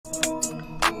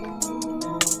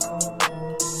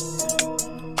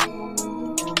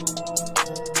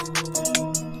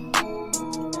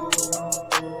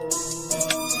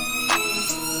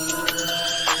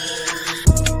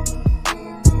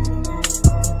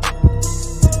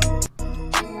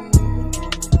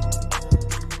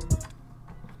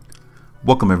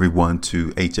Welcome everyone to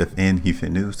HFN HueFin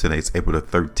News. Today is April the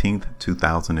 13th,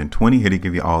 2020. Here to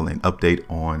give you all an update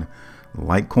on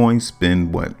Litecoin. It's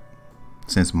been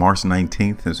since March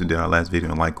 19th since we did our last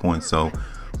video on Litecoin. So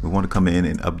we want to come in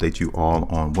and update you all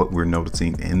on what we're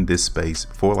noticing in this space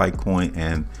for Litecoin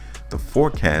and the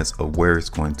forecast of where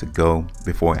it's going to go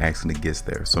before it actually gets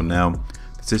there. So now,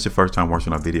 if this is your first time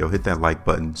watching our video, hit that like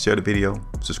button, share the video,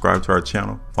 subscribe to our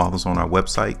channel, follow us on our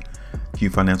website,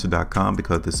 HueFinancial.com,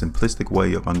 because the simplistic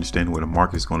way of understanding where the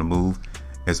market is going to move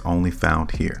is only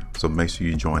found here. So make sure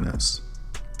you join us.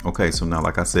 Okay, so now,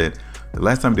 like I said, the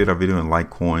last time we did our video on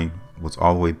Litecoin was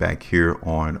all the way back here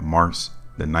on March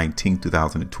the 19th,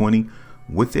 2020,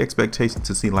 with the expectation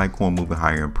to see Litecoin moving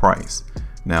higher in price.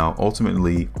 Now,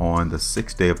 ultimately, on the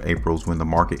 6th day of April is when the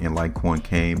market in Litecoin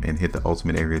came and hit the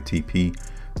ultimate area TP.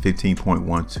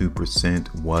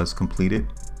 15.12% was completed.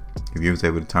 If you was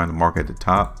able to time the market at the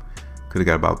top, could have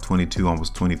got about 22,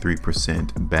 almost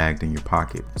 23% bagged in your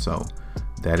pocket. So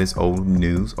that is old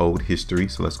news, old history.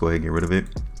 So let's go ahead and get rid of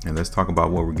it. And let's talk about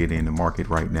what we're getting in the market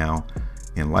right now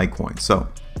in Litecoin. So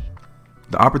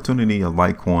the opportunity of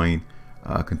Litecoin,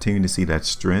 continuing to see that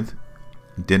strength,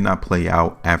 did not play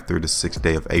out after the 6th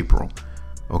day of April.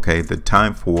 Okay, the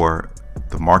time for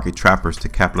the market trappers to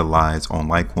capitalize on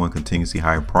Litecoin continuing to see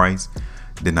higher price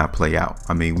did not play out.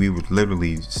 I mean, we were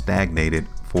literally stagnated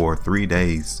for 3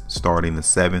 days starting the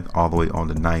 7th all the way on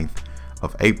the 9th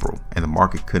of April, and the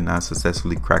market could not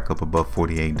successfully crack up above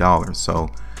 $48. So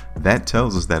that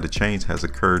tells us that a change has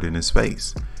occurred in this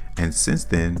space, and since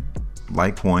then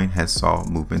Litecoin has saw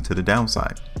movement to the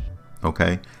downside.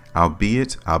 Okay,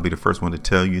 albeit I'll be the first one to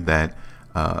tell you that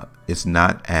it's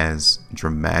not as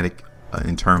dramatic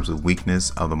in terms of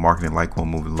weakness of the market in Litecoin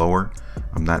moving lower.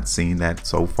 I'm not seeing that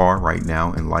so far right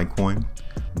now in Litecoin,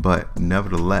 but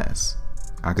nevertheless,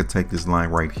 I could take this line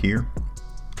right here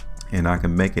and I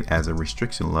can make it as a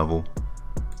restriction level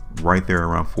right there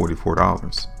around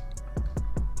 $44,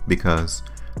 because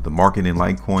the market in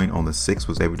Litecoin on the 6th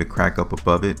was able to crack up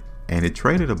above it, and it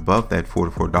traded above that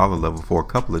 $44 level for a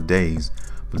couple of days,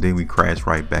 but then we crashed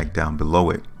right back down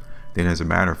below it. Then, as a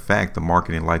matter of fact, the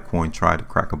market in Litecoin tried to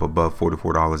crack up above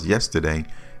 $44 yesterday,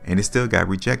 and it still got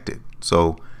rejected.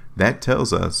 So that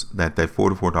tells us that that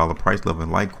 $44 price level in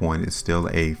Litecoin is still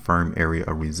a firm area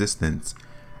of resistance,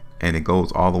 and it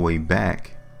goes all the way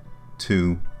back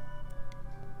to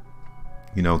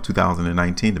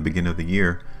 2019, the beginning of the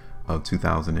year of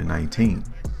 2019.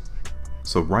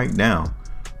 So right now,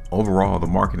 overall, the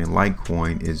market in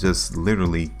Litecoin is just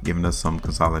literally giving us some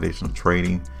consolidation of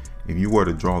trading. If you were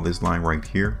to draw this line right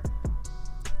here,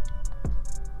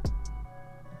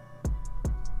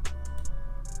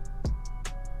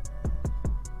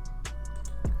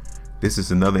 this is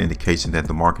another indication that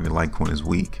the market in Litecoin is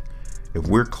weak. If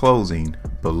we're closing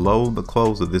below the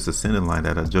close of this ascending line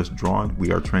that I just drawn,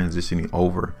 we are transitioning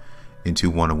over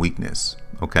into one of weakness.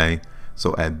 Okay,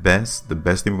 so at best, the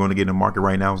best thing we're going to get in the market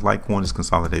right now is Litecoin is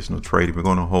consolidation of trading. We're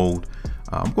going to hold,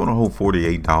 I'm going to hold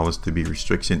 $48 to be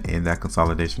restriction in that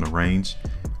consolidational range,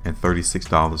 and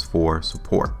 $36 for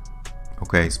support.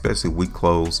 Okay, especially weak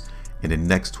close in the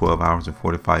next 12 hours and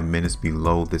 45 minutes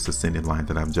below this ascending line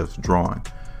that I've just drawn.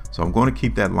 So I'm going to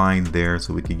keep that line there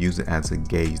so we can use it as a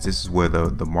gauge. This is where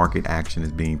the market action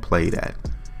is being played at.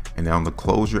 And on the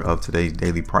closure of today's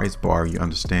daily price bar, you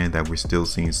understand that we're still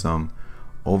seeing some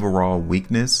overall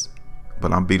weakness,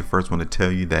 but I'll be the first one to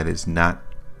tell you that it's not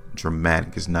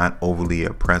dramatic. It's not overly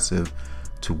oppressive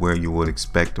to where you would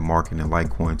expect the market in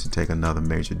Litecoin to take another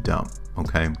major dump.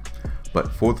 Okay,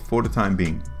 but for the time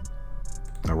being,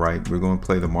 all right, we're going to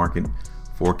play the market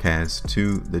forecast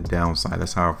to the downside.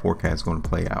 That's how our forecast is going to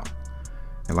play out.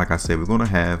 And like I said, we're going to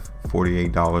have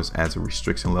 $48 as a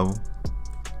restriction level,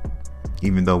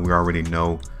 even though we already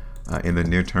know in the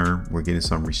near term we're getting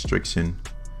some restriction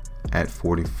at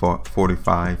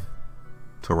 $45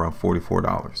 to around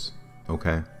 $44.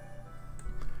 Okay,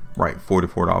 right,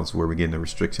 $44 is where we're getting the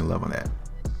restriction level at.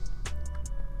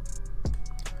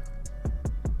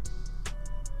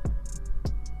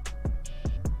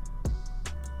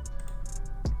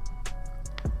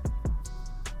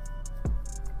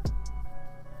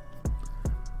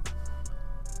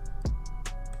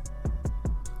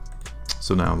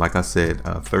 So now, like I said,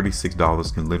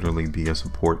 $36 can literally be a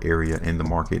support area in the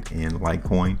market in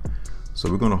Litecoin.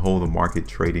 So we're going to hold the market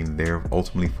trading there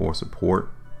ultimately for support.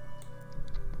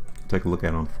 Take a look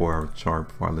at it on the 4-hour chart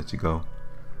before I let you go.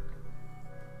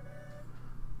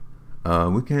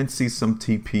 We can see some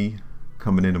TP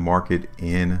coming in the market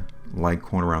in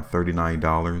Litecoin around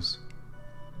 $39.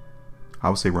 I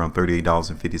would say around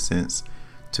 $38.50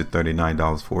 to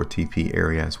 $39 for a TP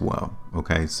area as well.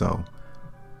 Okay, so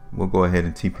we'll go ahead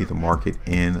and TP the market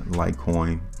in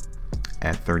Litecoin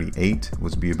at 38,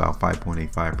 which would be about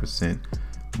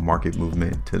 5.85% market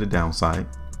movement to the downside.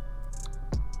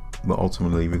 But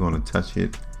ultimately, we're going to touch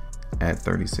it at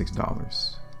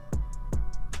 $36.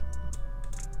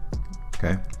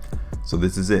 Okay, so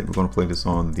this is it. We're going to play this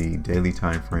on the daily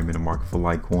time frame in the market for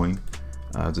Litecoin.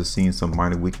 Just seeing some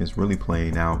minor weakness really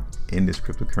playing out in this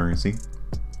cryptocurrency.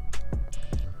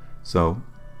 So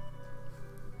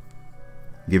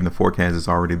given the forecast has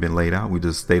already been laid out, we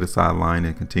just stay the sideline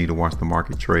and continue to watch the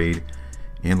market trade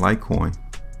in Litecoin.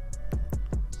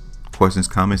 Questions,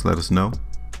 comments, let us know.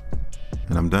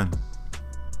 And I'm done.